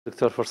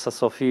دکتۆر فرسە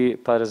سۆفی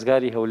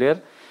پارێزگاری هەولێر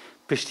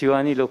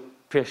پشتیوانی لەو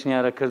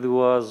پێشنیارە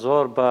کردووە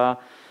زۆر بە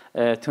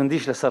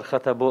توندیش لەسەر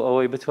خەتە بۆ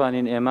ئەوەی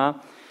بتوانین ئێمە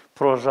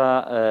پرۆژە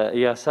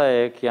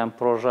یاسایەک یان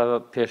پرۆژە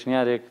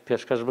پێشنیارێک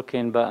پێشکەش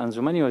بکەین بە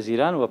ئەنجومەنی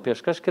وەزیران و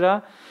پێشکەش کرا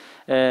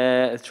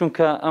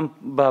چونکە ئەم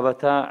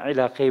بابەتە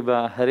عیلاقەی بە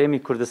هەرێمی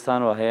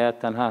کوردستانەوە هەیە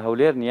تەنها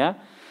هەولێر نییە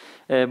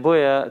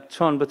بۆیە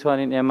چۆن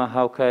بتوانین ئێمە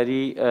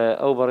هاوکاری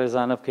ئەو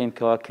بەڕێزانە بکەین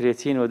کەوا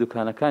کرێتین و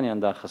دوکانەکانیان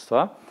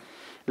داخستووە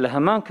لە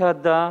هەمان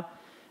کاتدا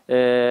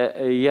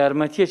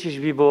یارمەتیەکیش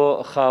بی بۆ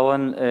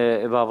خاوەن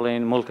با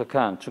بڵێن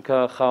مڵکەکان چونکە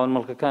خاوەن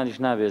مڵکەکانیش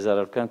نابێ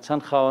زەرەر بکەن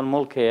چەند خاوەن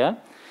مڵک هەیە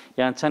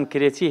یان چەند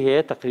کرێتی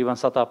هەیە تقریبان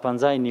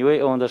 150 نیوەی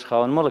ئەوەندەش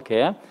خاوەن مڵک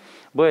هەیە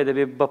بۆیە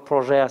دەبێت بە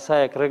پرۆژە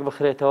یاسایەک ڕێک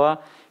بخرێتەوە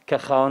کە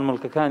خاوەن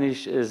مڵکەکانیش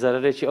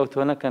زەرەرێکی ئەو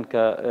تۆ نەکەن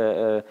کە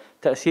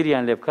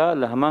تەسیریان لێ بکە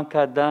لە هەمان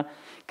کاتدا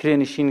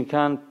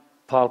کرێنشینەکان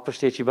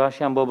پاڵپشتێکی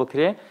باشیان بۆ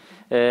بکرێ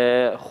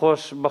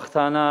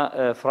خۆشبەختانە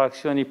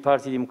فراکسیۆنی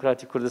پارتی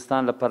دیموکراتی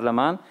کوردستان لە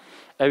پەرلەمان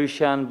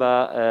ئەویشیان بە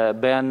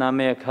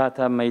بەیاننامەیەک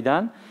هاتە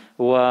مەیدان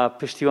و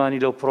پشتیوانی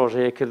لەو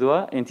پرۆژەیە کردووە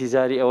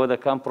ئینتیزاری ئەوە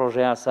دەکەم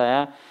پرۆژە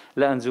یاسایە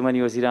لە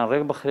ئەنجومەنی وەزیران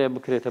ڕێک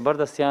بکرێتە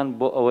بەردەستیان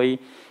بۆ ئەوەی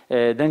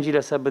دەنجی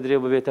لەسەر بدرێ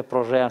ببێتە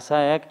پرۆژە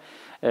یاسایەک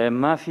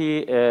مافی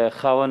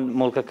خاوەن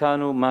مڵکەکان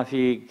و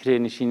مافی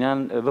کرێنشینان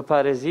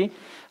بپارێزی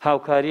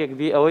هاوکاریەک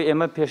بی ئەوەی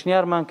ئێمە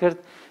پێشنیارمان کرد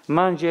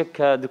مانجێک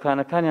کە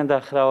دوکانەکانیان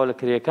داخراوە لە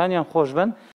کرێەکانیان خۆش بن